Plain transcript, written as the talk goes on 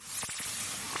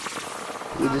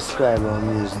We describe our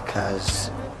music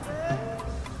as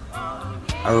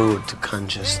a road to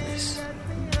consciousness.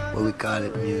 But we call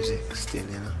it music still,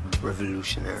 you know,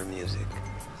 revolutionary music.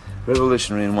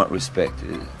 Revolutionary in what respect?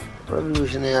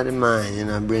 Revolutionary of the mind, you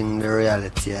know, bring the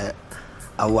reality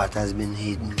of what has been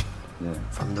hidden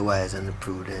from the wise and the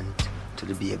prudent to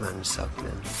the babe and the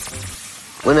suckling.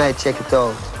 When I check it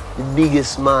out, the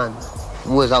biggest man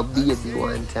was a baby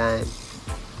one time.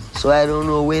 So I don't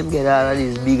know where him get all of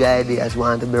these big ideas,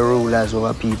 want to be rulers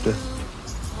over people.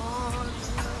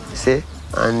 You see?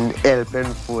 And help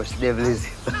and force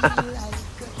devilism.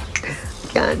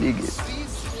 Can't dig it.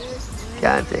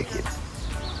 Can't take it.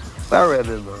 We're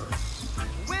rebel, man.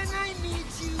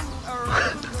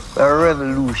 We're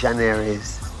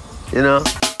revolutionaries, you know?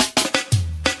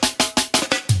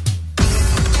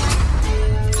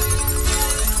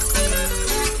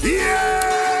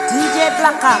 DJ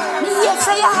Blacker, me here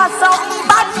say you have some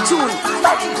bad tune,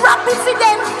 but rap it for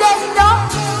them, no?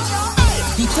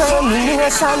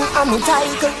 Determination, I'm a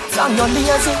tiger. I'm not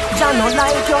lazy, I'm not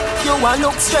like you. You want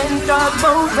look strength, dog,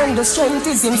 bold when the strength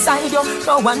is inside you.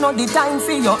 No one not the time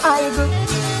for your idol.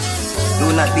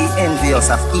 Do not be envious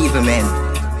of evil men,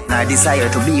 nor desire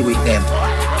to be with them.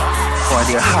 For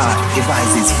their heart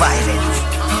devises violence,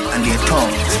 and their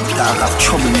tongue talk of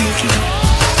troublemaking.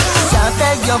 I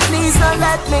beg you, please don't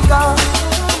let me go.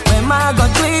 When my God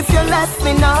do if you let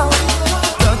me know.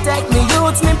 Protect me,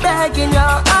 youth, me begging you.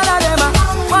 All of them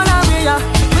wanna be ya.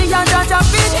 We are judge a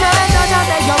business. I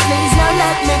beg you, please don't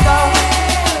let me go.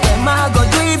 When my God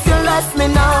do if you let me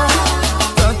know.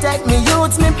 Protect me,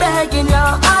 youth, me begging you.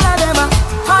 All of them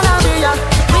wanna be ya.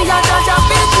 We are judge a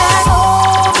business.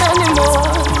 Oh, anymore.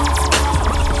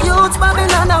 Youth,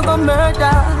 Babylon, I go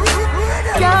murder.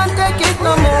 Can't take it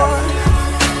no more.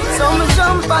 So me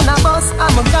jump on a bus,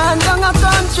 I'm a gone down a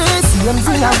country. Same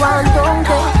thing I want down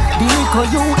there.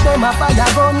 Because youth them a fire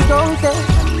gun down there.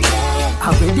 How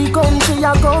the country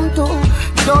I come to.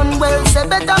 Done well, say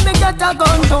better me get a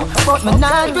gun too. But me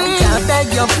not do it. I beg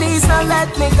you please don't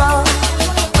let me go.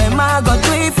 When my God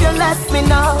do if you let me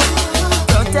know.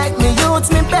 Protect me youth,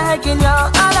 me begging you.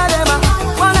 All of them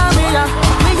wanna be ya.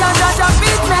 Me a judge a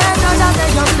business. I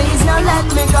beg you please don't let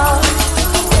me go.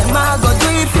 My God,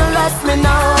 if you let me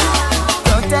know.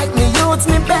 Protect me, youth,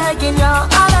 me begging you.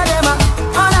 All of them,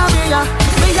 all of me,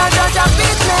 we are judge a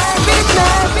business.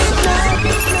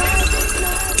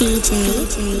 DJ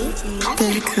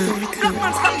Black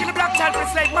man stuck in the black child with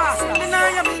slave master.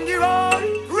 I am in the road.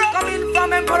 Coming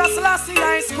from Emperor Selassie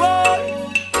High School.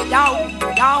 Yo.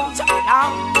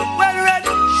 Well ready.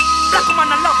 Black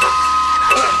man and love.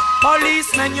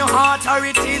 Policemen, your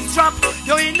authorities drop.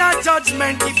 You're in a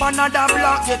judgment if another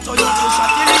block get to you to shot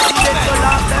till it's dead to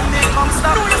laugh, then they come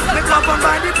stop. Me clap on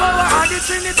by the power of the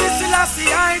Trinity, still I see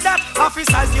I that.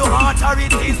 Officers, your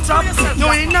authorities drop.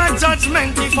 You're in a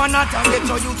judgment if another get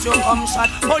to you to come shot.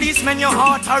 Policemen, your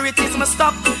authorities must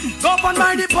stop. Go on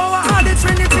by the power of the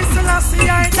Trinity, still I see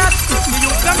I that. You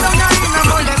come down here in a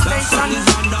molestation.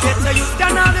 Get to you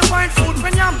stand on the white food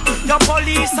when yam. Your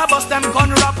police a bust them gun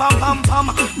rap pam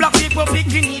pam. Black people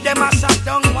picking them a shot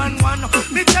down 1-1.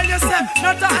 Me tell you say,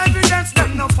 not a evidence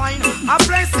them no fine. I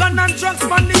place gun and drugs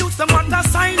from the youth them want a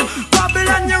sign.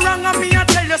 Babylon you wrong and me I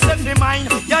tell you say be mine.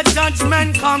 Your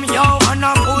judgment come yo on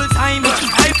a full time.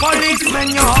 I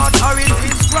policemen your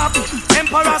authorities drop.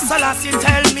 Emperor Selassie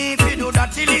tell me if you do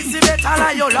that Elizabeth all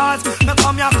of your laws. Me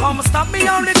come here come stop me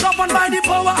only top on by the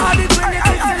power of the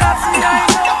Trinity Selassie I.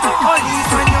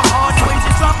 Policemen your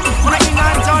authorities drop. Making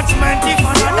a judgment if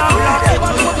another block it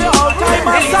to you.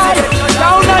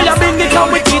 Down now you bring it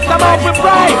up, we keep them out with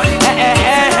pride.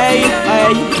 Hey.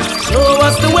 Show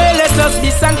us the way, let us be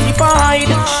sanctified.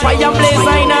 Fire blaze,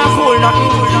 I now cool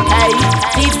nothing. Hey,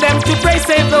 teach them to pray,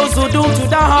 save those who do to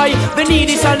die. The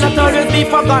needy shall not always be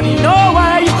forgotten. No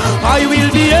way. I will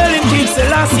be hailing King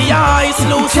Selassie. I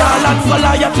slew Charlotte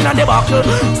Goliath in a debacle.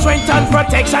 Strength and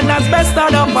protection as best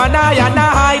of up and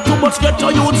I. Too much get to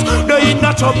youths, they in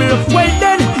no trouble. Well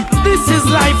then, this is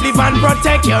life, live and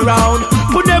protect your round.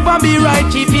 Could never be right,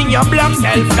 keeping your black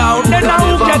self down. Then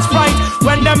who gets fright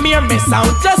when the mere miss out?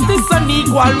 Justice and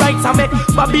equal rights I make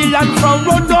Babylon from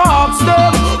run to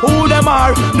upstairs. Who them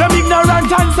are? Them ignorant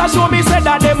answer show me say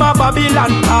that them a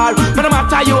Babylon car. But no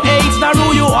matter your age, nor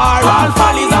who you are. All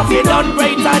follies of it done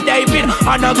greater David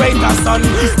and a greater son.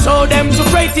 Show them to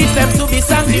pray, teach them to be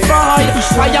sanctified.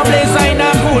 Fire blaze I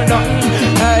not cool nothing.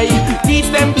 Hey, teach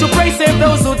them to pray, save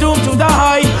those who doom to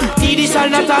die. Needy shall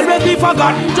not always be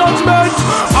forgotten. Judgment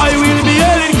I will be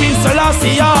hailing King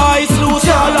Selassie. I slew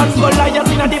Charlotte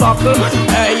Goliath in a debacle.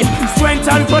 Hey, strength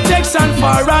and protection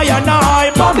for I and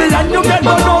I. Babylon you get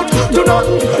burn out. Do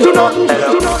not.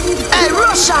 Hey,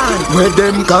 rush Fashion. Where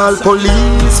them call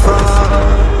police for?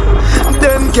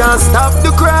 Them can't stop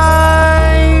the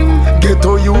crime.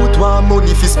 Ghetto youth want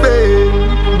money for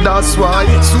spend. That's why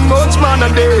it's too much man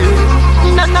a day.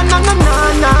 Na na na na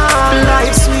na na,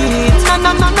 life sweet. Na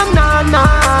na na na na na,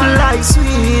 life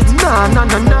sweet. Na na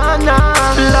na na na,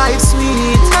 life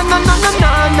sweet. Na na na na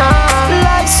na na,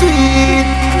 life sweet.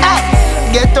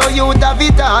 Hey, ghetto youth have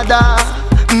it harder.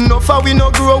 No for we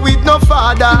no grow with no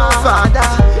father. No father.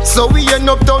 So we end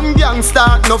up done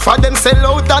gangster. No for them sell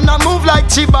out and I move like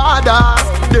Chibada.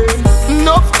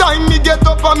 Enough time me get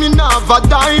up and me nah have a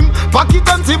dime. Pocket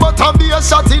empty but I be a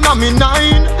shot in a me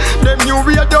nine. Them new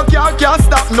radio can't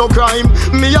stop no crime.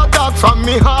 Me a dog from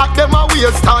me heart, them a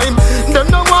waste time. Them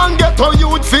no one get to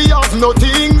youth fi have no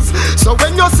things. So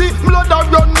when you see blood a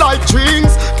run like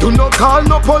drinks, do not call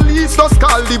no police, just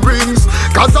call the brings.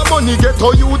 Cause the money get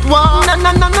to youth one. Na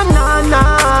na na na na na,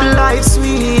 life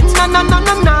sweet. Na na na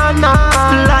na na na,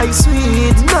 life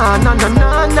sweet. Na na na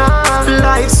na na,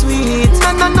 life sweet.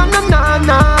 Na na na na na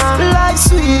na, life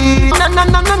sweet. Na na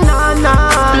na na na na,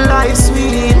 life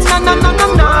sweet. Na na na na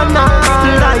na na,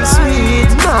 life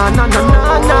sweet. Na na na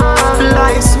na na,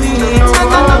 life sweet. Na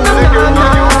na na na na na,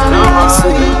 life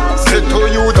sweet. Say to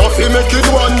you that we make it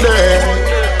one day.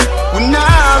 We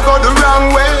nah go the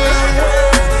wrong way.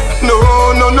 No,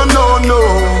 no, no, no, no.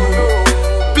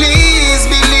 Please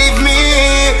believe me.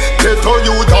 Say to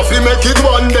you that we make it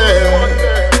one day.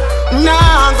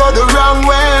 Nah go the wrong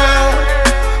way.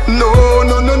 No,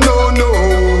 no, no, no, no.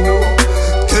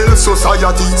 Tell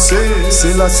society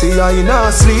say la say I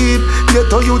not sleep. Get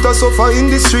a youth a suffer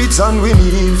in the streets and we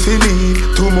need to leave.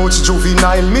 Too much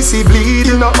juvenile missy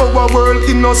bleed. In our world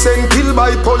innocent killed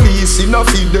by police. In a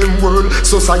feed them world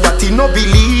society no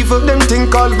believe. Them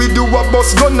think all we do a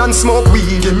bust gun and smoke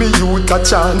weed. Give me youth a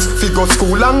chance fi go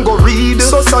school and go read.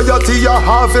 Society a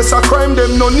harvest a crime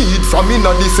them no need. From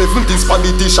inna the 70s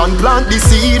politician plant the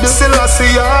seed. Still I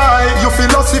say I you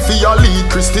philosophy a lead.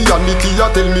 Christianity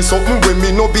a tell me something when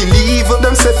me no believe.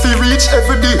 Them say fi reach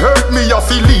every day hurt me a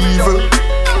fi leave.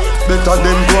 Better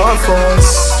them go on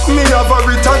first. Me have a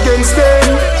writ against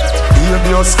them.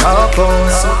 Habeas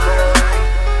corpus.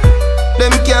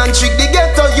 Them can't trick the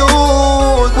ghetto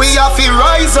youth. We have to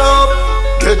rise up.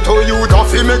 Ghetto youth have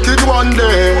to make it one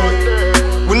day.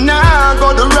 We nah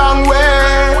go the wrong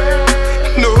way.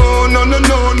 No, no, no,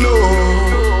 no, no.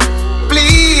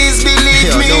 Please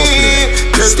believe me.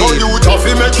 Ghetto youth have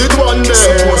to make it one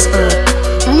day.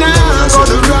 Nah go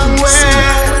the wrong way.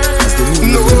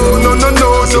 No, no, no,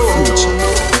 no, no.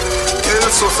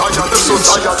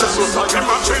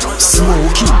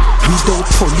 Smoking without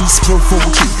police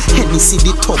provoking. Hennessy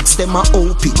the thugs them a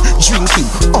open. Drinking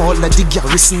all of the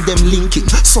garrison them linking.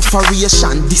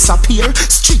 Sufferation disappear.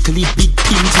 Strictly big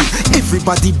pimping.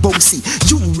 Everybody bossy.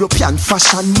 European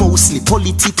fashion mostly.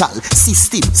 Political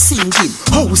system sinking.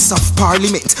 House of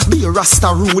Parliament be Rasta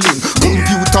ruling.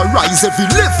 Computerize every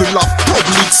level of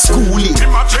public schooling.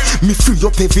 Me free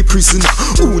up every prisoner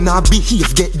who not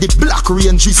behave get the black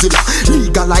rain drizzler.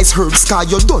 Legalize herbs car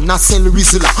you done a sell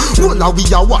rizzler. One we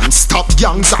a one stop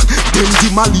gangs and them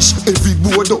demolish every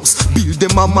board house. Build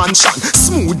them a mansion.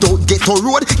 Smooth out ghetto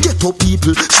road. Ghetto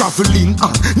people traveling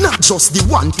on. Not just the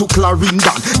one to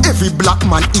Clarendon. Every black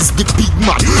man is the big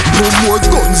man. No more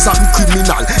guns and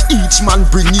criminal. Each man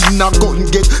bring in a gun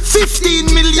get 15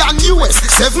 million US.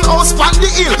 7 house on the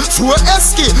hill. 4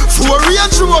 SK 4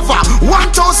 Range Rover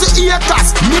 1,000 acres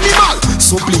minimal.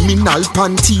 Subliminal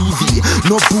pan TV.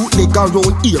 No bootleg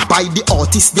around here by the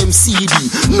artist them CD.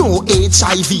 No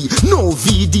HIV, no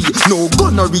VD, no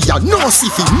gonorrhea, no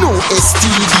syphilis, no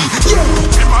STD. Yeah.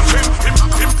 Imagine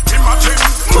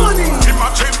money.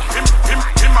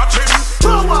 Imagine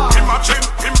power. Imagine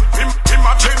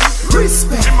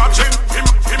respect. Imagine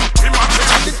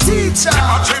the teacher.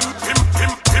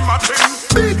 Imagine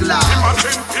big life.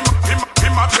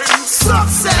 Imagine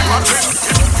success.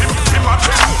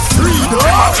 Imagine freedom.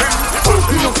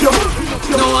 Open up your.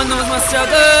 No one knows my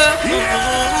struggle.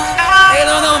 They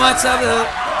don't know my trouble.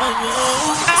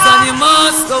 Son, you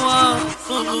must go on.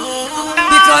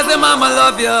 Because the mama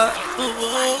love you.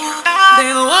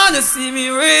 They don't wanna see me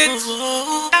rich.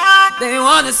 They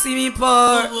wanna see me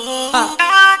poor.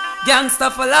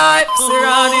 Gangsta for life,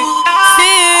 surrounding.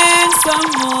 Sing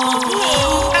some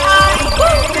more.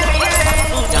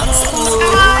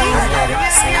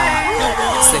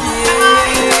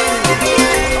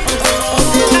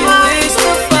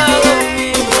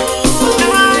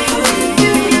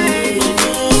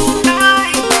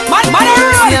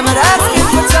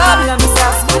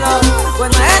 When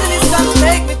my enemies come to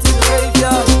take me to the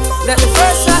graveyard, let the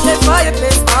first shot that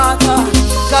fireplace marker.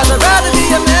 Cause I'd rather be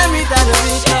a memory than a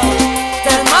recall.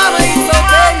 Tell mama it's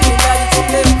okay.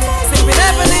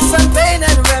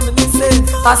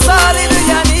 I saw little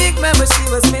Yannick, remember she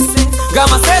was missing.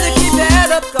 Grandma said to keep your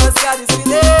head up, cause God is with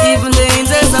it. Even the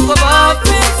angels up above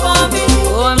pray for me.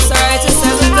 Oh, I'm sorry to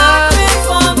say that God pray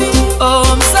for me. Oh,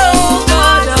 I'm so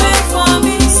God pray for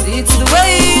me. See, it's the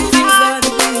way things gotta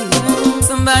be.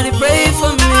 Somebody pray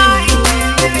for me.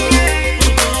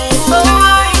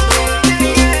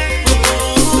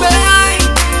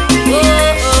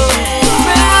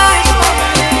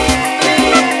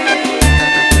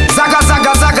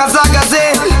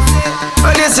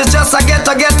 This is just a get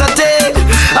a thing.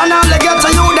 And all the get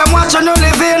you them watching you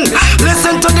living.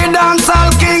 Listen to the dancehall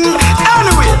king.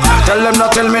 Anyway, tell them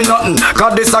not tell me nothing.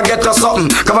 Cause this a get something.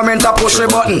 Government a push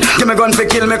the button. Give me gun for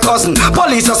kill me cousin.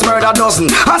 Police just murder dozen.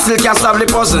 I still can't solve the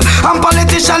puzzle. And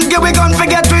politicians give we gun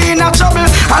for get we in a trouble.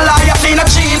 And liar for the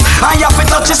cheese. And you fi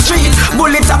touch the street.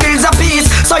 Bullets a bills a piece.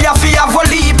 So you fi have a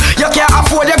leap. You can't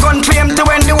afford your gun to empty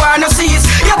when the war no cease.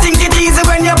 You think it easy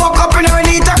when you buck up in a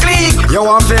need to click. You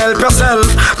want to help yourself.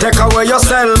 Take away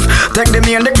yourself. Take the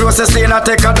me and the closest lane and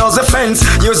take a dozen fence.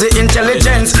 Use the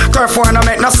intelligence. Curve for no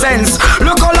make no sense.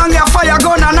 Look how long your fire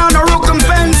gun and on a rook and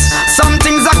fence. Some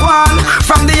things are gone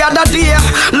from the other day.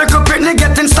 Look up Britney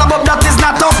getting stabbed up, that is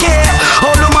not okay.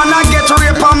 All the man a get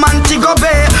rape on Montego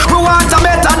Bay. We want a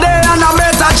better day and a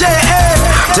better J.A.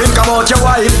 Think about your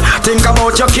wife, think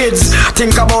about your kids,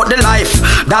 think about the life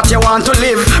that you want to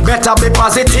live. Better be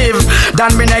positive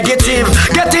than be negative.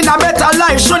 Getting a better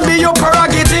life should be your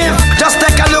prerogative. Just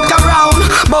take a look around,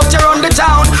 but you're on the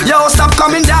town. Yo, stop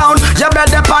coming down, you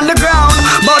better on the ground.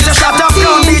 But you shut up,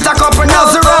 don't beat a couple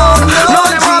nose around. No,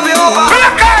 they will be over.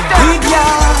 We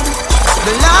got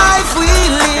the life we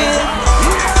live.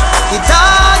 It's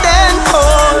hard and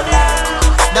cold.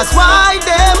 That's why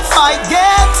them fight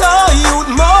ghetto youth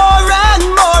more and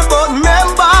more. But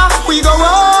remember, we go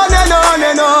on and on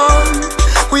and on.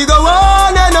 We go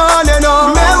on and on and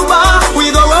on. Remember,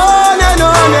 we go on and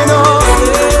on and on.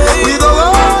 We go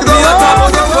on and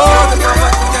on and on.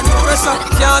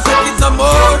 Can't take it no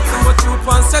more. Too much youth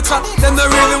want stretcher. Them don't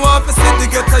really want to see the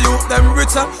ghetto youth them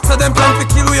richer. So them plan to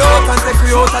kill we out and take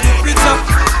we out of the picture.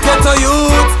 Ghetto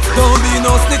youth, don't be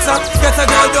no snitcher. Get a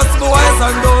girl just go wise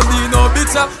and don't be no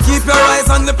bitcher. Keep your eyes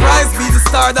on the prize, be the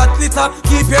star that glitter.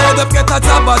 Keep your head up, get a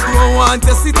job, but don't want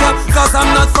to sit here. Cause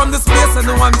I'm not from this place and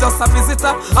no, I'm just a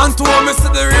visitor. And to me see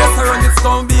the race, I run it,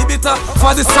 don't be bitter.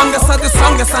 For the strongest of the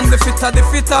strongest and the fitter.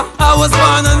 I was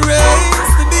born and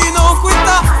raised to be no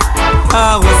quitter.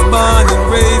 I was born and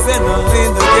raised in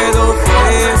the ghetto for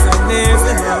years and years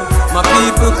and years. My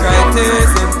people cry tears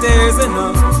and tears and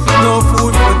no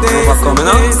food for days and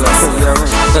days. I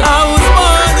was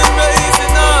born and raised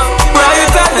in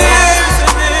right at years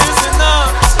and years and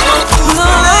no,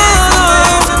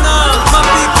 my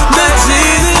people cry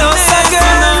genius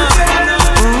again.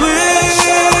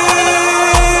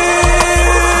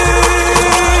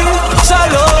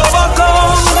 Shall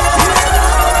overcome,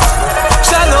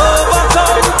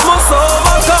 must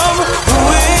overcome.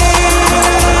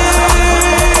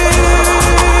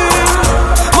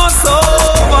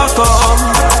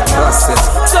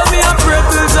 So me a pray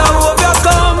till Jah hope you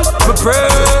come. Me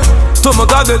pray to my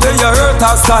God that they hurt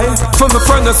outside. For my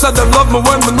friends that said them love me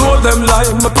when me know them lie.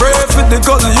 Me pray for the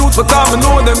gully youth but I me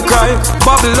know them cry.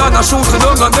 Babylon a shoot it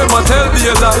down and them a tell me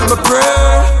a lie. Me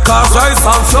pray cause rice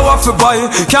and flour for buy.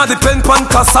 Can't depend on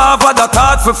cassava that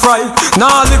hard for fry.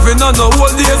 Now living on the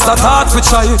old days that hard for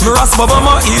try. Me ask my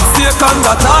mama eat steak and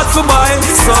that hard for buy.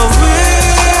 So we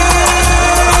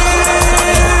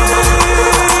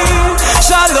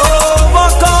shall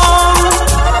overcome,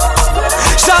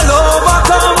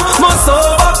 must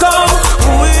overcome.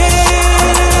 We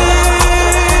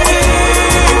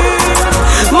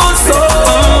must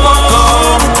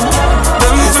overcome.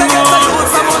 Them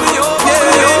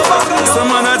some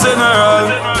man a general.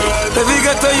 If we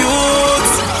get the youth,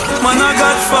 man a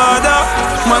godfather,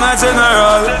 man a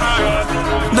general.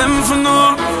 Them for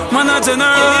no, man a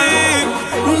general.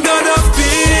 God of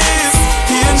peace,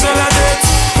 angel of death.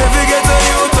 If we get the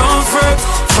youth, don't fret.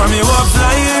 From you have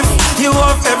life, you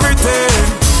have everything.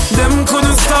 Them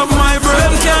couldn't stop my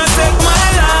breath. Can't take my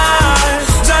life.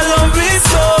 Jah love me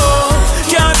so.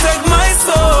 Can't take my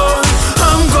soul.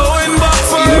 I'm going back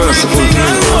for everything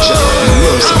and more.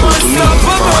 I'm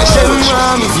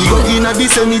unstoppable. Go in a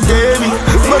this cemetery.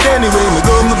 But anyway, me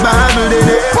go my Bible.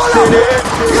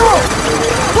 Yo,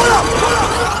 pull up.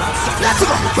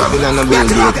 Babylon a build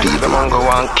great people. Man go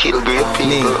and kill great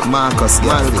people. Link, Marcus,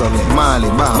 Malcolm, Marley,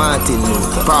 Bam, Martin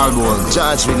Luther, Paul Gold,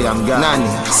 George William Gandhi, Nani,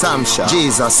 Samsha,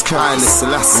 Jesus Christ,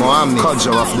 Selassie, Mohammed,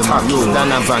 Kodjo of the Mayu,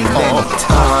 Donovan Bennett.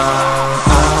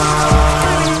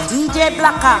 DJ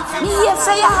Blacka, me here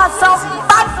say you have some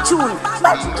bad tune,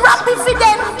 but drop it for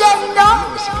them, no?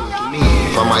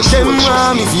 for my show. Them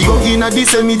want me fi go in a the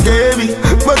cemetery,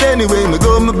 but anyway me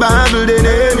go my Bible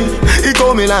then me. He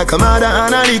call me like a mother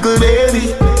and a little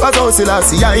baby. But also I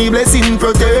see I blessing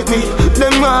protect me.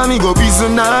 Them want me go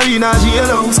prisoner in a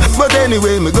jailhouse, but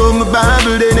anyway me go my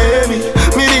Bible then me.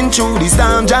 Me been through this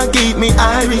time, Jah keep me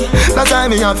irie. Last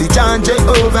time me have to chant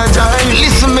Jehovah Jireh.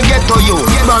 Listen me get to you.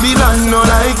 Babylon no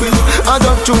like me. I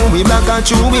talk through me black and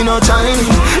through me no Chinese.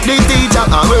 The teacher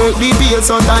I work the pay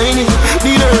so tiny.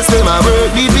 The nurse them I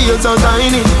work the pay so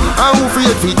tiny. I'm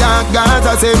afraid fi dark God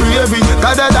I say bravery.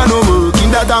 Cause that I no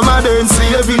working that I'm modern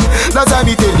slavery. That's why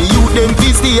me tell the youth them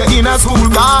please stay in a school.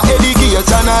 Cause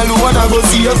education alone I go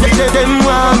see a free. Them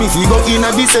want me fi go in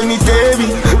a the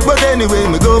cemetery, but anyway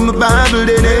me go my Bible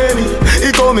then me.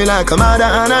 He call me like a mother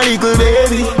and a little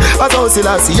baby. But also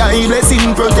I see I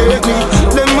blessing protect me.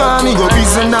 Them want me go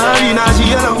prisoner in a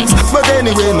jailhouse, but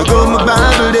anyway me go my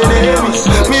Bible then me.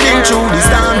 Me been through this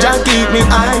time, Jah keep me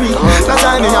irie. That's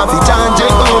why me have to chant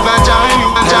Jehovah Jireh.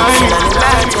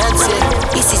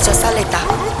 This is just a letter.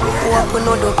 Hope we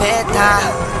know do better.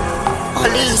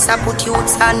 Police I put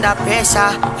youths under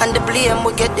pressure, and the blame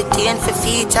we get the teen for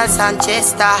features and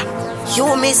Chester.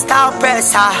 You Mr.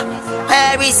 Oppressor,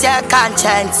 where is your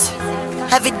conscience?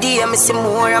 Every day I see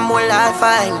more and more life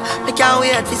fine. I can't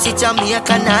wait to see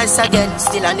Jamaica nice again.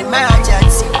 Still an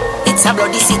emergency. It's a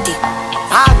bloody city.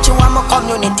 Back to my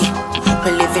community.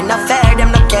 We live in a fair,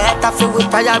 them not get off with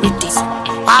priorities.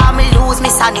 Why me lose my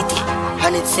sanity?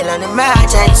 And it's still an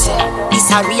emergency.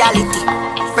 It's a reality.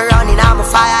 We're running on my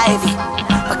fire heavy.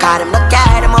 Because them not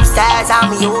get them upstairs and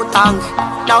me youth hungry.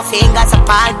 No fingers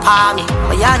upon me.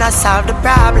 But you not solve the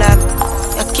problem.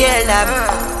 You kill them.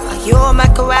 You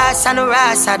make a worse and the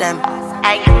rest of them.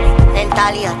 Ay,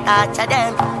 mentally you torture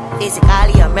them.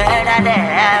 Physically you murder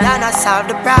them. You not solve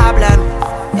the problem.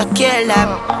 You kill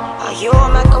them. You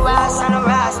make a worse and the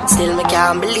rest. Still me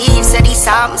can't believe say this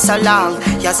happened so long.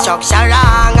 Your structure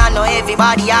wrong. I know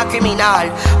everybody a criminal.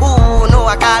 Who know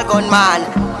a call gunman?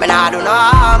 Man I do no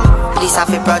harm. Police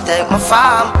have to protect my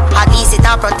farm. At least it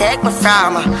a protect me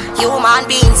from human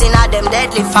beings in a them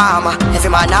deadly farm.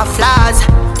 Every man have flaws.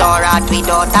 Don't rat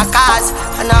without a cause.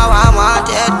 And now I want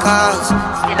it cause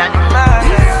still an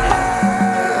emergency.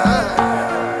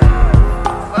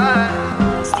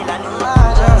 Still an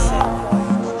emergency.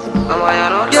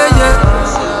 Yeah.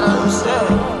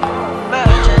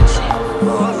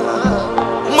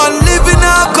 Man living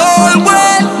a cold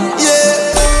world.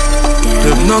 Yeah.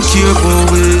 Them no care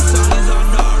for it.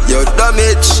 You're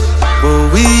damaged.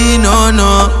 But we no.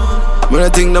 When I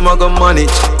think them I got manage.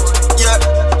 Yeah.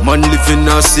 Man live in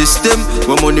a system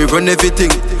where money run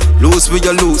everything. Lose where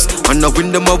you lose, and I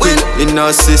win them I win. In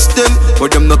a system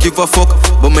but them not give a fuck.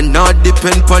 But me not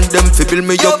depend on them fi build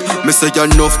me up. Me say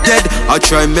enough dead, I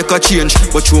try make a change.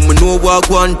 But you me know what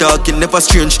go on dark, it never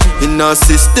strange. In a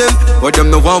system where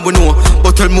them no want we know.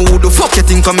 But tell me who the fuck you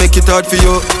think can make it hard for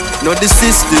you? Not the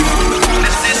system.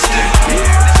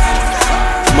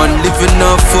 Man live in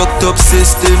a fucked up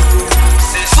system.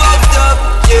 Fucked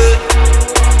up, yeah.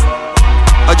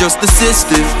 Adjust the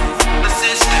system.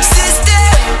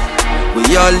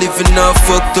 We all live in a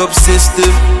fucked up system.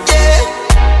 Yeah.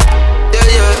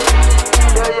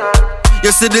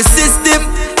 You see the system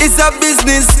is a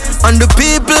business, and the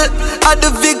people are the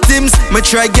victims. Me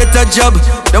try get a job,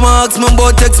 them ask me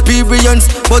about experience.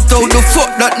 But how the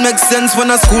fuck that makes sense when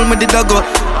I school me did I go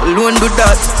alone do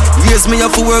that? Years me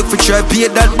have to work for try pay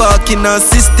that back. In a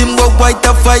system where white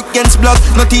a fight against black.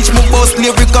 No teach me about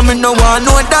slavery coming now I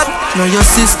know that. Now your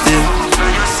system.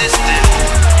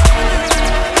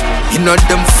 You know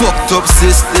them fucked up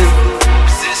system.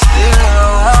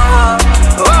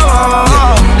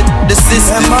 The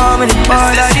system. Y'all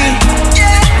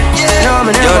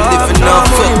live in a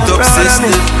fucked up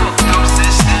system.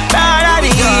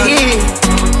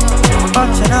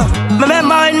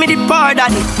 Remember when me the poor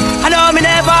daddy. I know me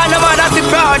never no mother be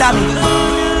proud of me.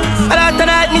 But after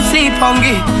night me sleep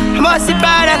hungry. I must be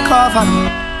proud and cover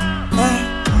me.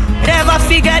 Never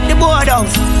forget the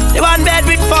boardhouse. The one bed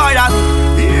with four dogs.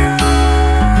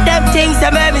 Them things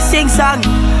that make me sing song.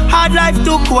 Hard life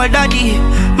too cold daddy.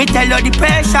 Me tell you the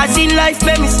pressures in life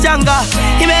make me stronger.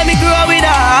 He made me grow with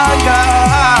hunger.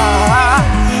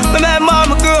 Remember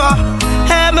me grow.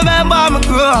 Hey, remember me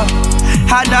grow.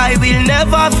 And I will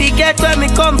never forget where me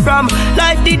come from.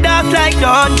 Life did dark like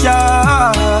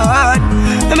dungeon.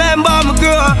 Remember me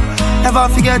grow. Never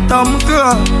forget how me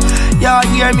grow. Y'all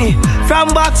hear me?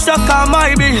 From back stuck on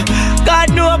marble. God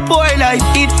know poor life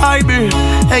it horrible.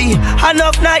 Hey,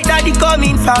 enough night that he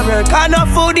coming from work.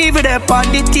 Enough food even up on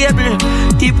the table.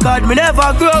 Tip God me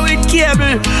never grow with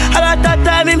cable. And at that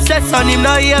time him said son him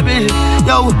not able.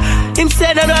 Yo, Him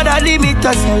said I'd rather limit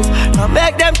yourself. Now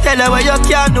make them tell her what you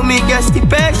can't do me. Guess the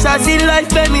patience in life,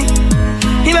 baby.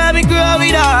 He made me grow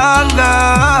with hunger.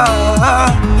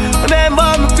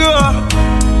 Remember me grow.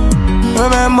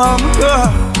 Remember me grow.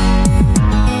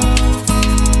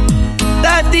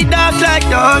 That the dark like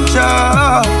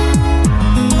dungeon.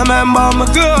 Remember me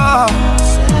grow.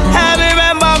 Hey,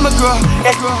 remember me grow.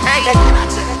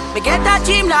 Me get that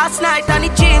dream last night and the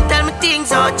dream tell me things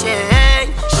all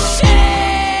change.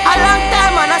 A long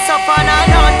time and I suffer and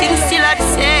I know things still are the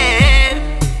same.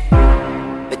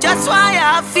 But just why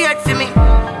I have feared for me.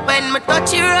 When me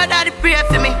touch your road I pray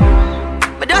for me.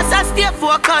 But just I stay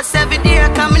focused every day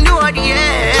cause me know the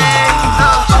end.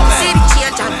 See the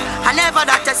change and I never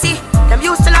that to see. Them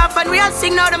used to laugh and real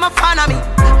sing, now them a fan of me.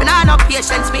 When I have no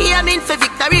patience, me aiming for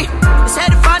victory. Me say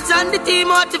the fans and the team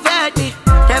motivate me.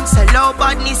 Them say low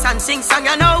badness and sing song,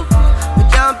 you know. Me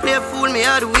can't play fool, me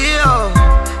all the way, oh.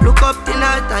 Look up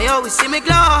tonight and you will see me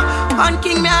glow. On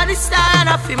King me all the star and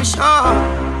I feel me show.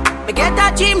 Me get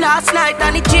that dream last night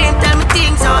and the dream tell me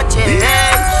things all change.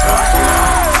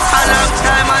 A long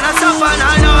time and I suffer and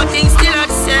I know things still are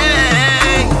the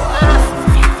same.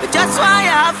 But just why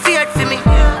I have feared for me.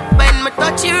 When me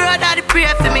touch your road I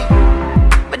pray for me.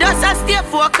 But just I stay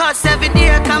focused every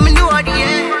day cause me know the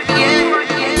end.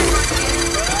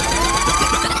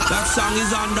 That song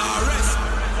is under arrest.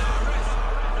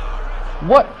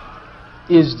 What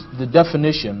is the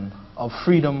definition of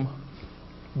freedom,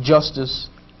 justice,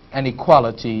 and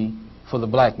equality for the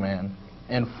black man,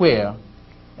 and where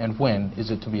and when is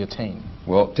it to be attained?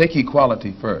 Well, take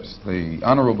equality first. The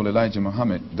Honorable Elijah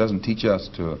Muhammad doesn't teach us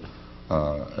to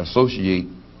associate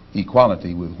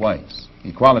equality with whites.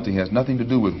 Equality has nothing to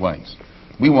do with whites.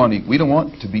 We don't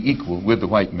want to be equal with the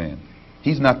white man.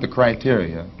 He's not the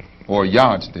criteria or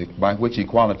yardstick by which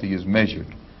equality is measured.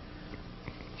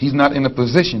 He's not in a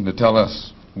position to tell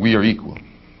us we are equal.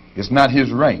 It's not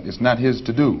his right. It's not his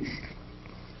to do.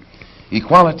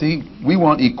 Equality, we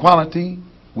want equality.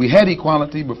 We had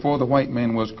equality before the white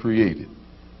man was created.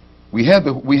 We had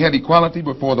equality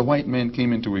before the white man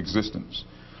came into existence.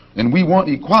 And we want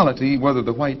equality whether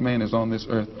the white man is on this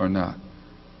earth or not.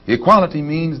 Equality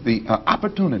means the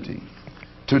opportunity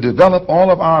to develop all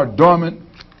of our dormant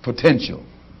potential,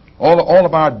 all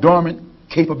of our dormant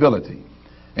capability.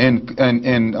 And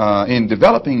in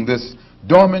developing this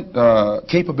dormant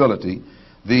capability,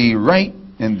 the right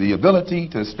and the ability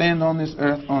to stand on this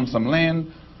earth on some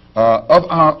land of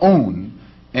our own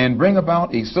and bring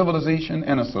about a civilization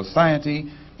and a society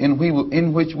in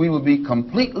which we will be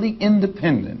completely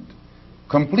independent,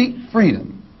 complete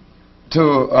freedom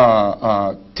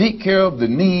to take care of the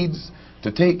needs,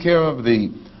 to take care of the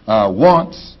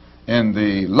wants and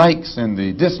the likes and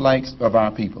the dislikes of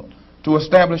our people, to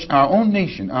establish our own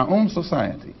nation, our own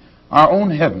society, our own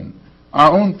heaven,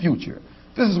 our own future.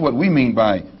 This is what we mean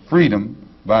by freedom,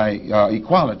 by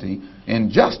equality. And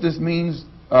justice means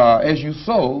as you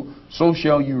sow, so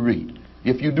shall you reap.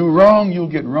 If you do wrong, you'll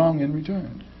get wrong in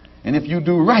return. And if you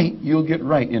do right, you'll get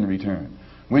right in return.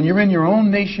 When you're in your own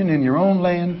nation, in your own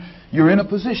land, you're in a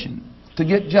position to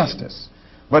get justice.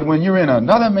 But when you're in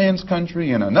another man's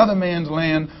country, in another man's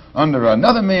land, under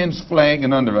another man's flag,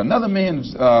 and under another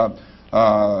man's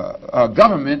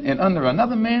government, and under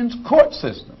another man's court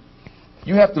system,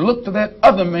 you have to look to that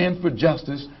other man for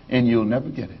justice, and you'll never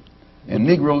get it. And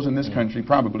Negroes in this country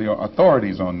probably are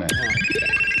authorities on that.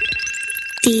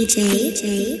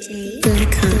 DJ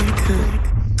Blacka.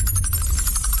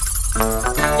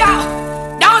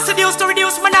 Yeah, don't seduce to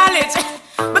reduce my knowledge,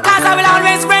 because I will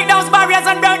always break those barriers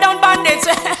and burn down bandits.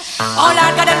 Oh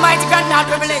Lord God Almighty, grant me all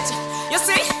privilege. You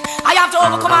see, I have to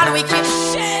overcome all the wicked,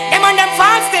 them and them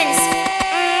false things.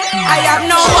 I have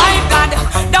no white God,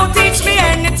 don't teach me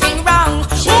anything wrong.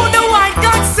 Who the white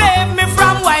God save me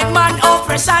from white man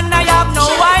oppression? I have no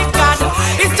white God,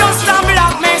 it's just a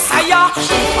black Messiah.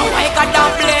 White God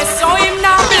don't bless, so him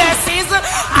not blesses.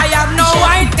 I have no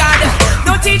white God,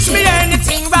 don't teach me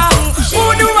anything wrong. Who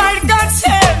the white God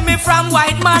save me from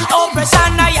white man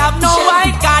oppression? I have no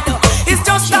white God, it's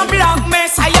just a black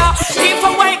Messiah. If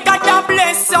a white God don't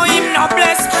bless, so him not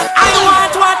bless. I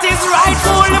want what is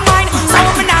rightful mine, so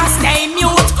me not stay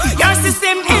mute. Your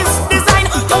system is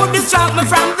designed to distract me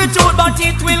from the truth, but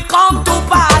it will come to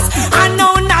pass. I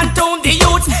know not to the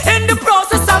youth. In the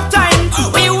process of time,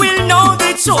 we will know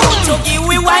the truth. To give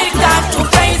we white God to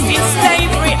face in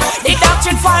slavery. The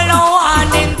doctrine follow on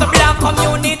in the black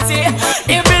community.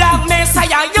 The black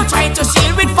Messiah you try to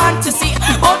shield with fantasy,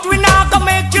 but we not gonna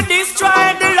make you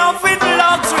destroy the love with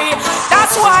luxury.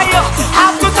 That's why you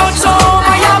have to touch home.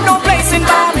 I have no place in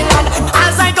Babylon.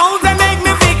 As I go, they make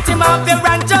me victim of their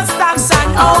unjust action.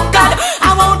 Oh God,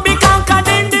 I won't be conquered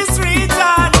in this region.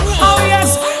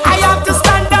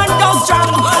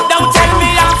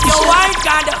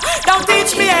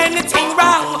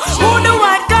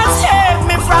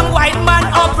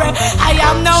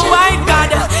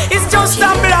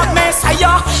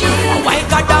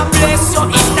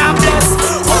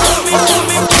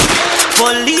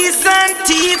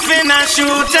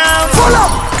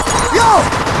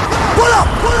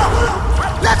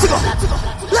 Let's go.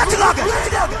 Let's go.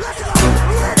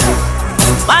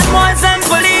 Bad boys and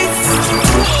police.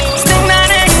 Sting na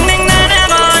ding, ding na ding,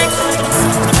 boy.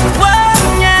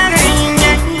 Whoa, yeah,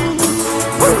 yeah.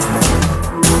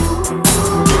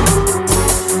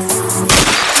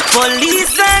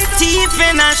 Police and thief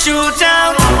in a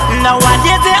shootout.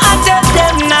 Nowadays they tell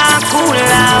them not cool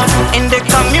out. In the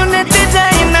community the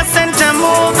innocent to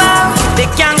move out. The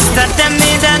gangster them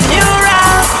need a new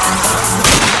route.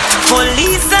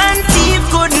 Police and thief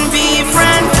couldn't be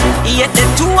friends. Yet the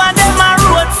two of them are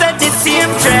road set the same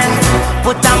trend.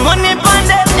 Put the money on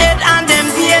them head and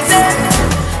them pay them.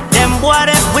 Them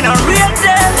boy we don't real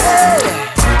them.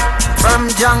 From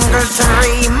jungle to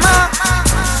Rima,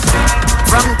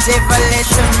 from Tivoli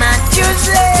to Matthews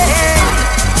Lane.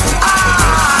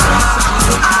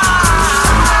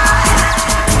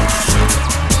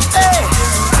 Hey.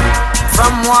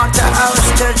 From Waterhouse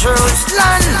to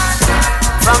Jerusalem,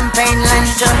 from Painland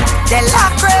to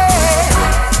Delacre.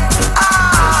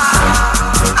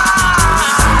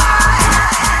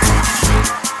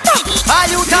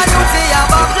 You see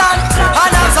have a plan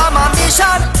and have some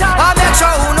ambition. I make sure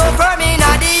who know for me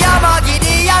na the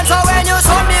Armageddon. So when you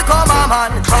saw me come a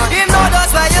man, him know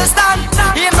just where you stand.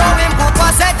 Him know him put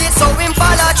was set it, so him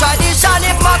follow tradition.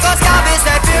 If Marcus Garvey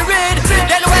said we read,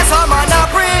 then when some man a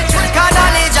preach, can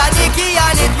knowledge and the key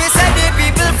and it we set the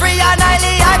people free. And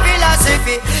highly high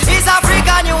philosophy is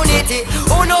African unity.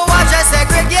 Who know what just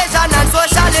segregation and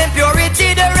social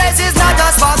impurity. The race is not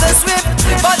just for the swift,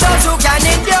 but those who can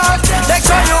endure. Make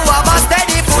sure you have a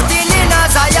steady footing in a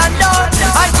Zion door,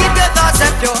 and keep your thoughts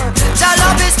pure. Your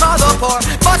love is for the poor,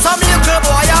 but some little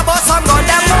boy about some gun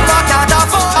them who rock out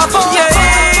of four. Yeah.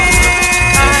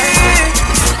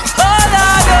 Oh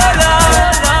Lord, oh Lord,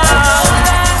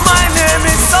 my name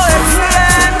is so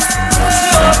excellent.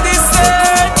 Love this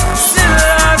earth,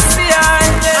 Selassie I.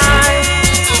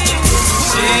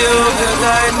 Jehovah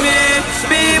guide me,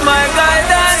 be my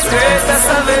guidance, greater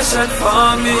salvation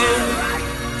for me.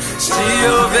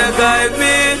 Jehovah guide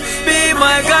me, be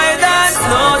my guidance.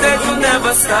 No, they could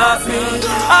never stop me.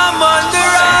 I'm on the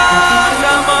rock,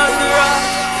 I'm on the rock.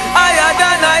 Higher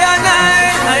than I and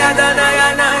higher than I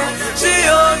and I.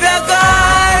 Jehovah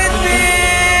guide me.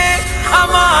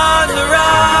 I'm on the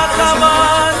rock, I'm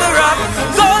on the rock.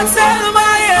 Don't tell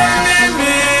my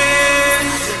enemy.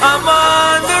 I'm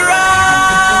on the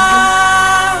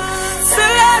rock.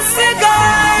 Celestia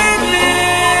guide me,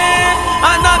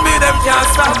 and I me them can't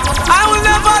stop. I will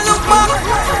never look back.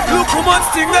 Look how much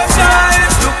thing they shine.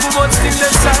 Look how much thing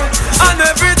they shine. And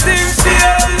everything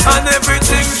fail. And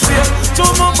everything fail. To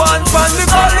move on from the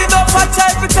calling up a try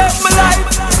to take my life.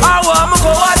 I want to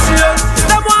go a jail.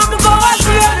 Them want me go a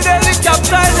jail. The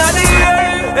helicopter in the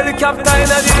air. Helicopter in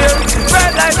the air.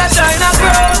 Bright light a shine a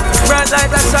girl. Bright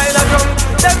light a shine a girl.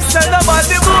 Them say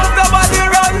nobody move, nobody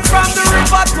run. From the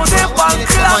river to the bank.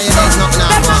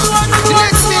 The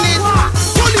next minute,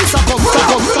 police are come. Pull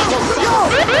up.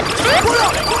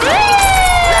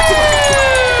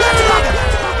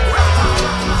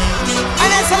 And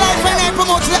that's a life when I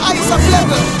promote the highest of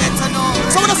level.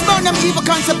 So when I smell them evil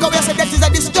concept, go I say that is a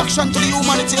destruction to the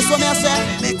humanity. That's what I say.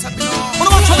 What do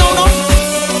you want to know?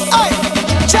 Hey,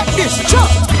 check this, check.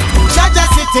 Jaja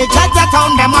City, Jaja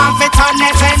Town, them want to turn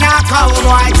it in a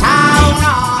cowboy town.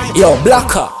 Yo,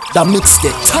 Blacker, the mix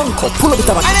the tank up, pull up the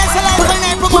tabak. And that's a life when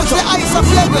I promote the highest of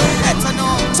level.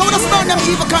 So when I smell them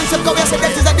evil concept, go I say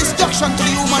that is a destruction to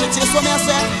the humanity. That's what I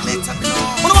say.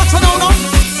 What do you want to know?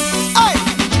 Hey,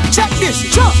 check this,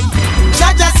 check.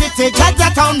 Jaja City,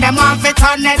 Jaja Town, them want to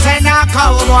turn it in a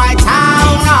cowboy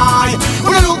town.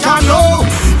 When you look and know,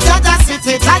 Jaja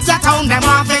City, Jaja Town, them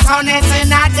want to turn it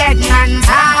in a dead man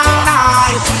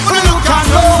town. When you look and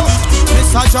know,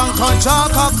 Mr. John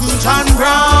Conchaka, John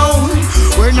Brown,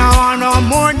 we now want no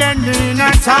more than in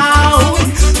a town.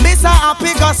 Mr.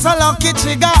 Happy got so lucky,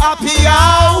 trigger happy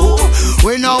out.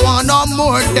 We no want no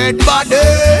more dead body.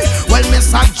 Well,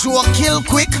 Mr. Joe kill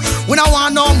quick. We no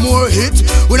want no more hit.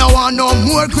 We no want no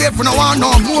more grave. We no want no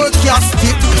more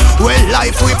casket. Well,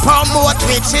 life we promote,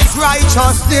 which is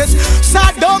righteousness. So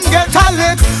don't get a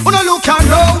lick. We no look and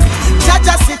know.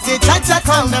 Jaja City, Jaja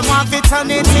Town, them want to turn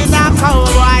it in a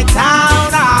cowboy town.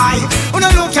 We no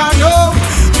look and know.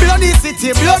 Bloody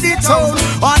city, bloody town,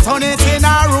 or turn it in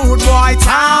a rude boy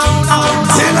town.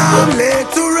 Till I'm laid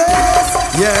to rest,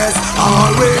 yes,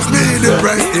 always be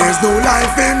depressed. There's no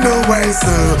life in the west.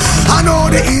 I know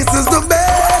the east is the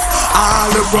best. All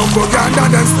the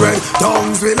propaganda that spread,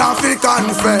 tongues will have to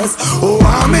confess. Oh,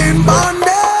 I'm in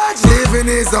bondage, living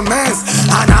is a mess,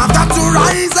 and I've got to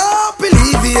rise up,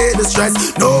 believe alleviate the stress.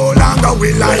 No longer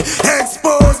will I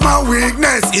expose my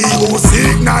weakness. Ego's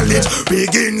knowledge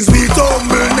begins with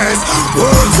humbleness.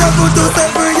 World 7 to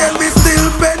 7, yet me still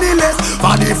penniless.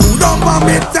 For the food up on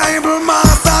me table,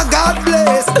 master God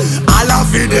bless. All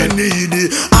of the needy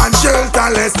and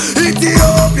shelterless.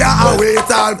 Ethiopia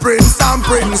await all prince and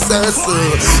princess.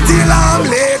 Till I'm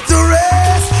laid to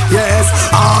rest. Yes,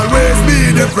 always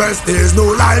be depressed. There's no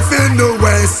life in the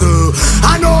West.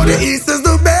 I know the East is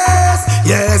the best.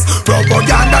 Yes,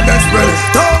 propaganda that's spread.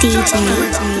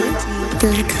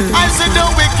 I said the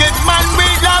wicked man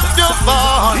will have to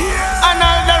fall, and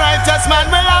all the righteous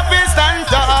man will have to stand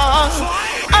tall.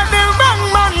 And the wrong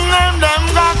man them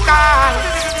got call,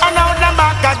 and now them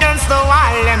back against the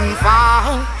wall and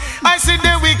fall. I said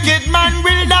the wicked man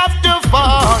will have to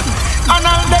fall, and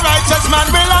all the righteous man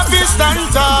will have to stand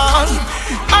tall.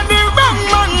 And the wrong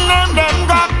man them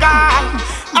got call,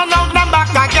 and now them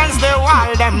back against the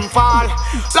wall them fall.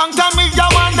 Long time me you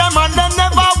want them and they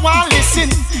never want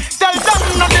listen. Tell them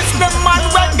not this the man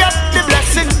will get the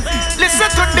blessing.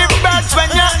 Listen to the birds when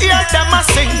you hear them a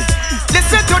sing.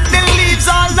 Listen to the leaves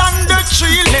all on the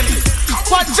tree limb.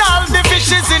 Watch all the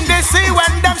fishes in the sea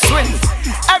when them swim.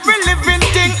 Every living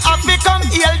thing have become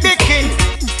hail the king.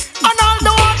 And all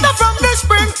the water from the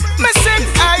spring, me sing,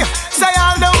 hey. Say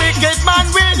all the wicked man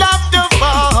will have to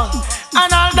fall, and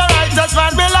all the righteous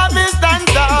man will have his stand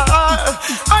tall.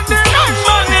 And the right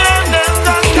man will them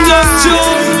stand tall. Just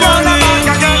choose money,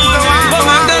 but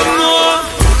make them know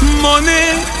money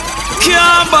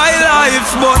can't buy life,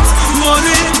 but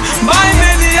money buy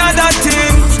many other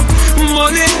things.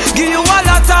 Money give you a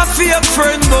lot of fake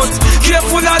friends, but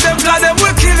careful of them, cause them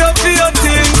will kill you for your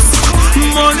things.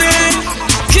 Money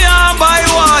can't buy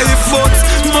wife, but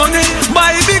money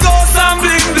buy big house and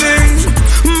bling bling.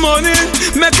 Money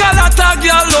make a lot of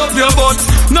girl love you, but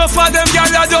no for them girl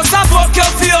you just a fuck you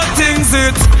for your things.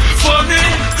 It funny,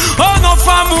 oh no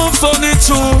for move funny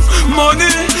too.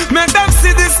 Money make them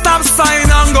see the stop sign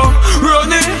and go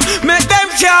running. Make them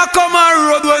can't come on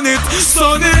road when it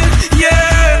sunny.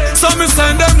 Yeah, so me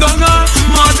send them down a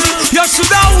mad. You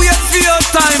shoulda wait for your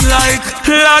time like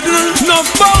lad. No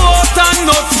power out and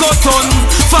no got on.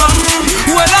 Fam,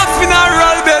 well a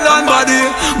funeral bell and body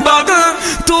bag.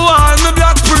 To all me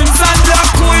black prince and black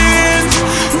queen.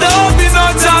 Don't be no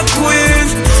jack queen.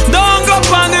 Don't go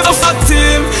on the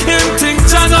team. Him think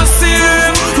Jana see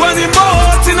him when he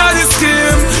out in the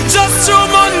scheme. Just show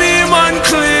money man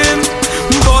clean.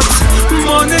 But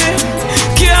money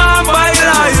can't buy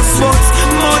life, but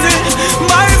money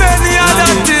buy many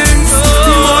other things.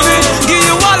 Money give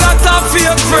you a lot of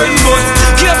fake friends, but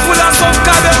careful of some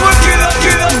cause them will kill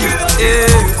you.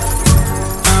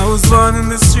 Yeah, I was born in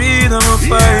the street, I'm a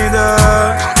fighter.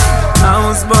 I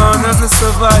was born as a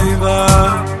survivor.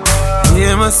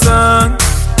 Hear my song,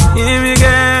 hear me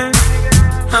again.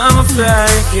 I'm a fly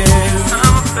again.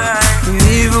 And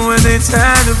even when they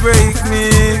try to break me,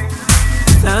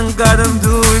 thank God I'm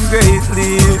doing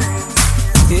greatly.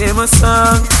 Hear my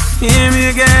song, hear me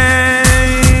again.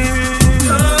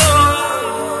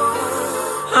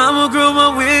 I'ma grow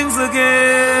my wings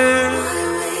again.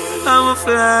 I'ma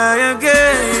fly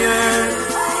again.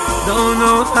 Don't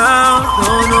know how,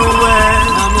 don't know when.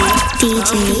 I'm a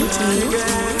DJ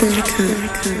Blacka.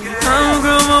 I'ma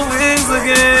grow my wings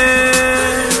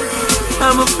again.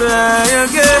 I'ma fly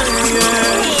again.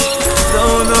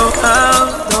 Don't know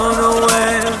how, don't know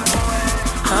when.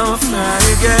 I'ma fly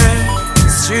again.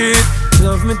 Street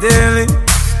love me daily.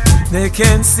 They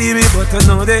can't see me, but I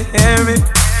know they hear me.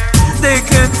 They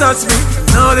can't touch me,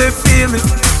 I know they feel me.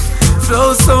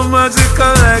 Flow so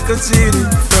magical like a genie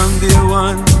from day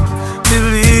one.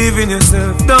 Believe in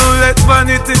yourself, don't let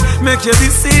vanity make you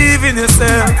deceive in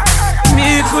yourself.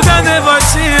 Me coulda never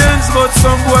change, but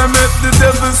some boy make the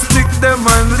devil stick them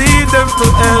and lead them to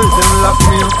hell. Them lock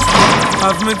me up,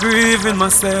 have me grieving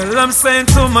myself. I'm saying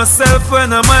to myself,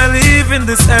 when am I leaving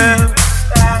this hell?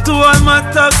 To all my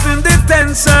thugs in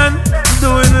detention,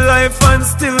 doing life and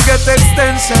still get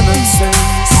extension and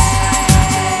sense.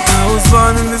 I was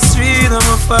born in the street, I'm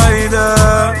a fighter.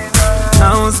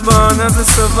 I was born as a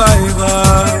survivor.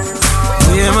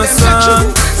 Hear my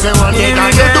song, hear me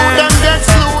again.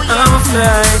 I'm a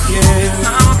fly again.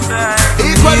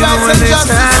 Equal rights and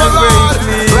justice for all.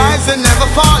 Rise and never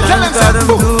fall. Tell them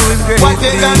something. What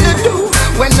they gonna do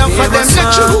when none of them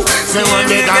not true? Say what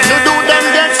they gonna do, them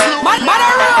get slew.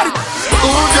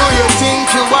 Who do you think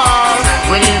you are?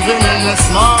 We're living in a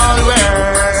small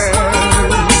world.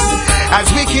 As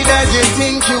wicked as you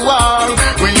think you are,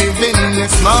 we're living in a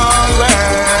small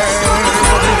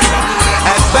world.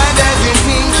 As bad as you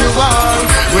think you are,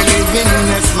 we're living in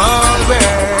a small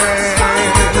world.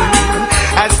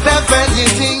 As tough as you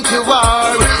think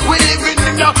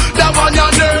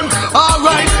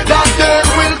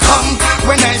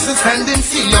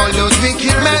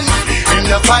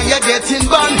the fire getting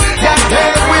burned. That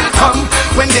day will come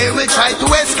when they will try to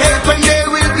escape, when there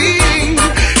will be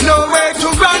nowhere to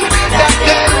run. That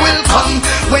day will come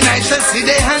when I shall see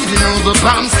they handing over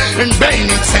bombs and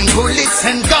bayonets and bullets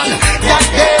and guns. That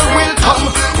day will come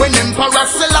when Emperor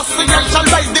Selassie shall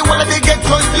rise the wall of the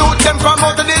ghetto youth them from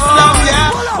out of this land,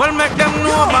 yeah. Well, make them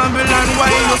know Babylon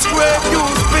why you scrape, you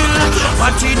spill.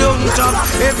 But you don't talk.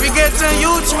 Every ghetto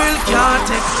youth will can't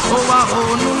take over.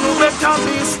 Oh, no better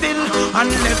be still. And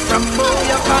left from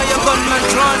Boyaka, you're gonna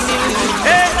draw nil.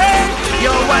 Hey, hey,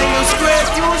 yo, why you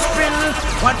scrape, you spill.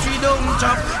 What we don't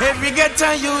talk. Every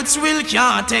ghetto youth will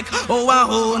can't take over.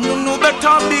 Oh, no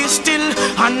better be still.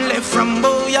 And left from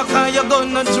Boyaka, you're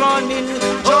gonna draw nil.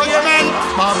 Oh, yeah, man.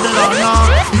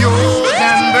 Babylon, you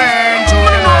them burn to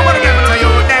the ghetto,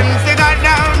 you them figure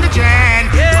down the chain.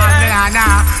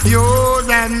 Babylon, you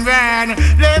them burn.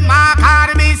 They mark how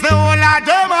to be so like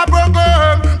them a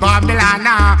broken.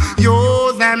 Babylon,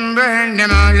 you them burn.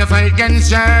 Them all the Falcons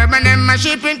German, them a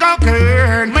shipping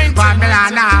cocaine.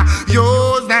 Babylon, you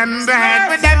them burn.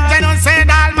 With them genocide,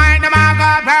 all mind them a go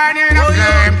burning up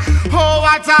flame. Oh,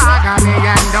 what's agony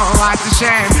and oh, what's a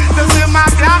shame. To see my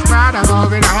black brother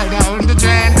going all down the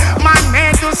drain. Man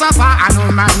made to suffer and no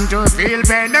man to feel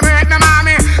pain. They make the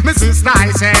mommy, my sister,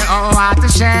 I say, oh, what a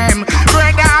shame.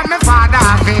 Brother and my father,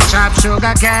 fish up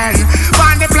sugar cane.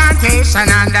 On the plantation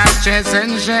and that's stress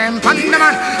and shame. On the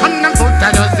man, on them foot,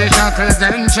 I just the shackles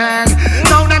and chain.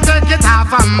 Now them take it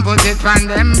off and put it on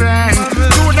them brain.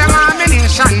 To them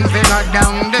ammunition, they got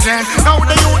down the drain. Now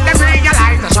the youth, them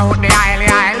realize to shout the highly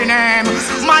name.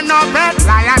 Man no pet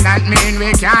lion, that mean we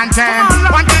can't tame.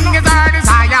 One thing is our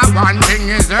desire, one thing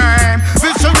is aim.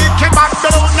 This is wicked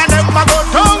Babylon and never go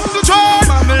down the train.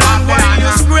 Babylon, why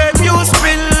you scrape, you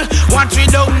spill. What we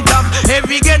don't have,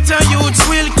 every ghetto youth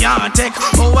will can't take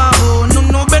over. Oh,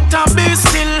 no better be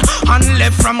still. And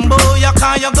left from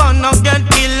Boyaka, you're gonna get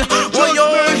killed.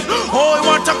 Oh,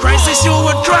 what a crisis you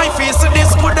would try face.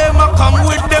 This could ever come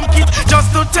with them kit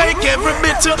just to take every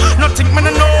bit. Nothing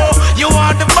man I know, you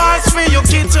are the boss for your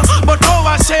kids. But oh,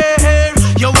 I say,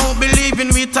 you won't believe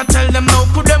in it. I tell them no,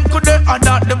 could they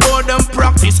adopt the board and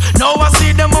practice. Now I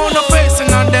see them on the face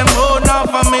and on them own of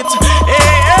vomit.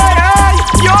 Hey,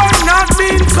 you're not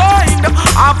being kind.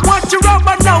 I've watched you rub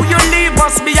but now you leave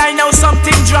us behind. Now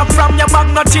something drop from your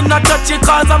bag, nothing not touch it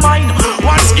cause of mine.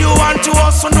 Once you want to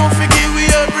us, so no forgive we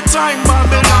every time.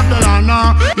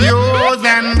 Babylon, you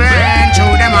them brain, chew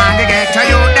them on the ghetto,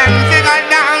 you them figure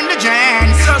down the drain.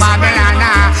 Babylon,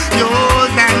 you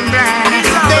them brain,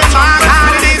 they mark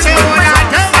how this you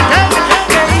like.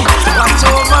 Watch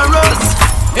over us,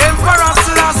 Emperor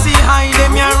Selassie, hide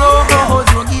them your road,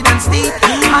 rugged and steep.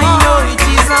 I know it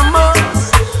is a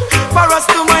must for us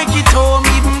to make it home,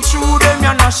 even through them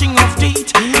your gnashing of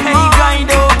teeth. Hey,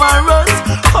 guide over us,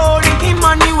 Holy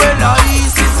Emmanuel,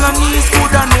 Isis and East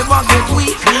could never get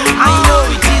weak. I know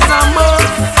it is a must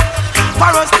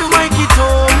for us to make it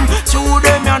home, through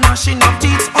them your gnashing of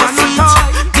teeth.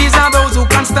 These are those who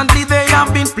constantly they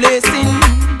have been placing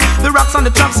the rocks on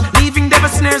the traps, leaving devil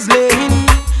snares laying,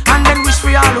 and then wish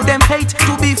for all who them hate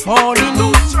to be falling.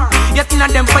 Yet in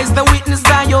them face the witness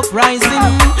die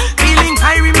uprising, feeling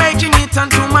high, making it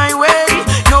onto my way.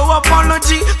 No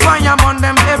apology, fire on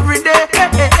them every day.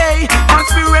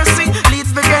 Conspiracy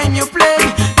leads the game you play.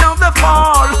 Now the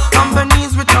fall on the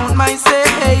knees without my say.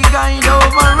 Hey, guide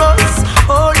over us,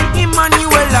 Holy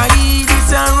Emmanuel, I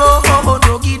this a road,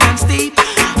 rugged and steep.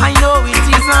 I know it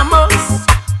is a must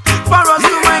for us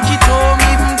to make it home,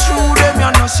 even through them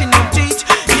you're gnashing of teeth.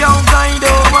 Yo, guide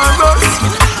over us,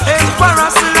 Emperor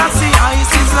Selassie,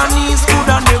 Isis and East could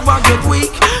never get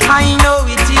weak. I know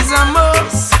it is a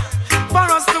must for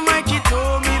us to make it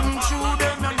home, even through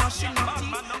them you're gnashing of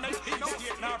teeth.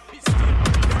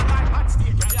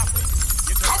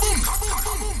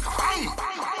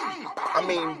 I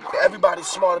mean, everybody's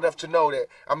smart enough to know that,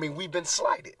 I mean, we've been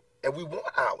slighted. And we want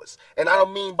ours. And I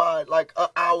don't mean by like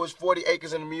ours, 40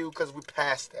 acres in the mule, because we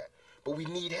passed that. But we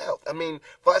need help. I mean,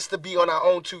 for us to be on our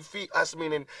own 2 feet, us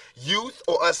meaning youth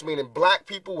or us meaning black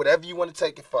people, whatever you want to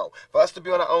take it for us to be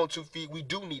on our own 2 feet, we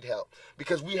do need help.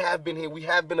 Because we have been here. We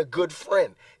have been a good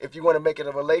friend. If you want to make it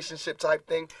a relationship type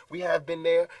thing, we have been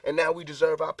there. And now we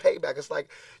deserve our payback. It's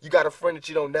like you got a friend that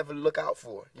you don't never look out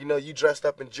for. You know, you dressed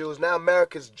up in jewels. Now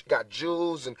America's got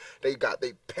jewels and they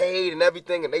paid and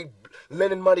everything. And they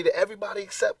lending money to everybody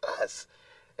except us.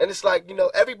 And it's like, you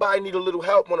know, everybody need a little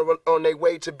help on their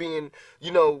way to being,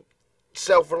 you know,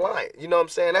 self-reliant. You know what I'm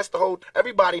saying? That's the whole,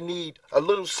 everybody need a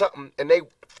little something and they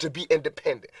to be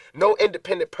independent. No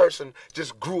independent person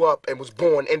just grew up and was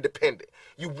born independent.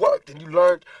 You worked and you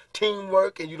learned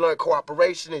teamwork and you learned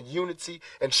cooperation and unity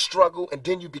and struggle, and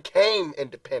then you became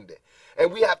independent.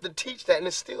 And we have to teach that and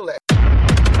instill that.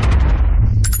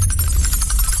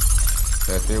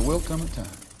 That there will come a time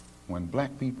when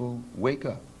black people wake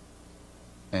up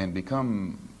and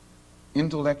become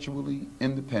intellectually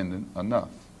independent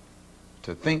enough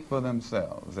to think for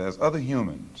themselves, as other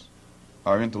humans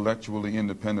are intellectually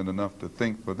independent enough to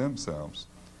think for themselves.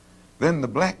 Then the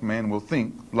black man will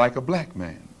think like a black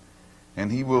man,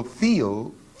 and he will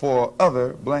feel for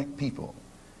other black people.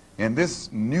 And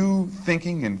this new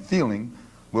thinking and feeling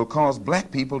will cause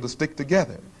black people to stick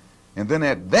together. And then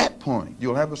at that point,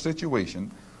 you'll have a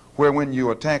situation where when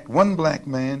you attack one black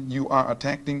man, you are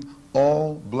attacking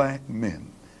all black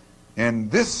men.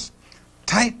 And this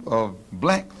type of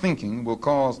black thinking will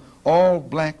cause all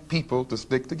black people to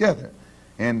stick together.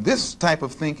 And this type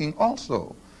of thinking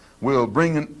also will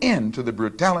bring an end to the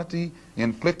brutality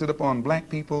inflicted upon black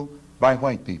people by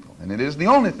white people. And it is the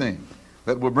only thing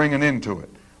that will bring an end to it.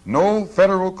 No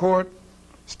federal court,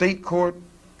 state court,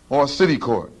 or city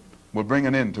court will bring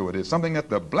an end to it. It's something that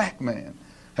the black man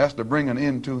has to bring an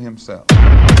end to himself.